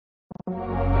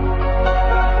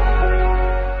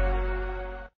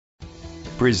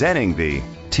Presenting the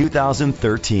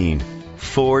 2013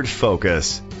 Ford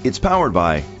Focus. It's powered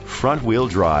by front-wheel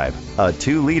drive, a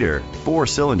 2-liter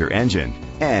 4-cylinder engine,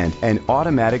 and an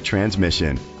automatic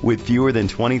transmission. With fewer than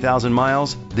 20,000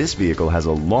 miles, this vehicle has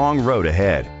a long road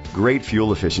ahead. Great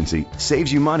fuel efficiency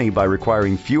saves you money by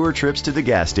requiring fewer trips to the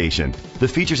gas station. The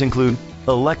features include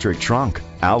electric trunk,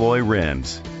 alloy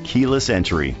rims, keyless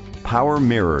entry, power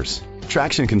mirrors,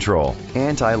 traction control,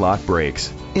 anti-lock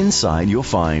brakes. Inside you'll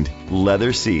find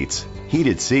leather seats,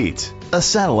 heated seats, a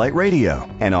satellite radio,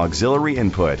 an auxiliary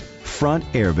input, front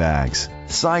airbags,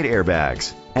 side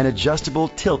airbags, an adjustable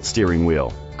tilt steering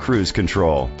wheel, cruise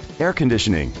control, air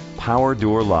conditioning, power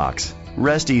door locks.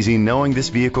 Rest easy knowing this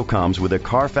vehicle comes with a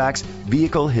Carfax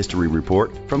Vehicle History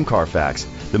Report from Carfax,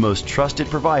 the most trusted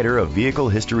provider of vehicle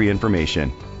history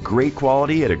information. Great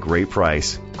quality at a great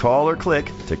price. Call or click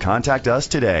to contact us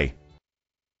today.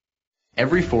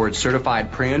 Every Ford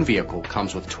certified pre-owned vehicle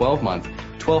comes with 12-month,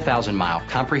 12,000-mile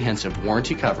comprehensive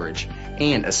warranty coverage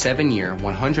and a 7-year,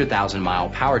 100,000-mile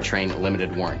powertrain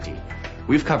limited warranty.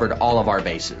 We've covered all of our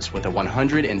bases with a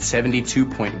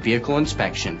 172-point vehicle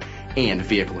inspection and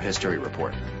vehicle history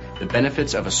report. The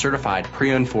benefits of a certified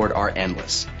pre-owned Ford are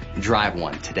endless. Drive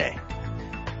one today.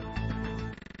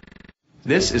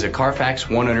 This is a Carfax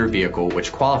one-owner vehicle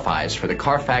which qualifies for the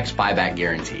Carfax buyback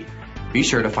guarantee. Be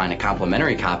sure to find a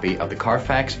complimentary copy of the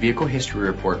Carfax Vehicle History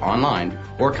Report online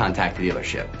or contact the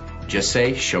dealership. Just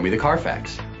say, "Show me the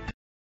Carfax."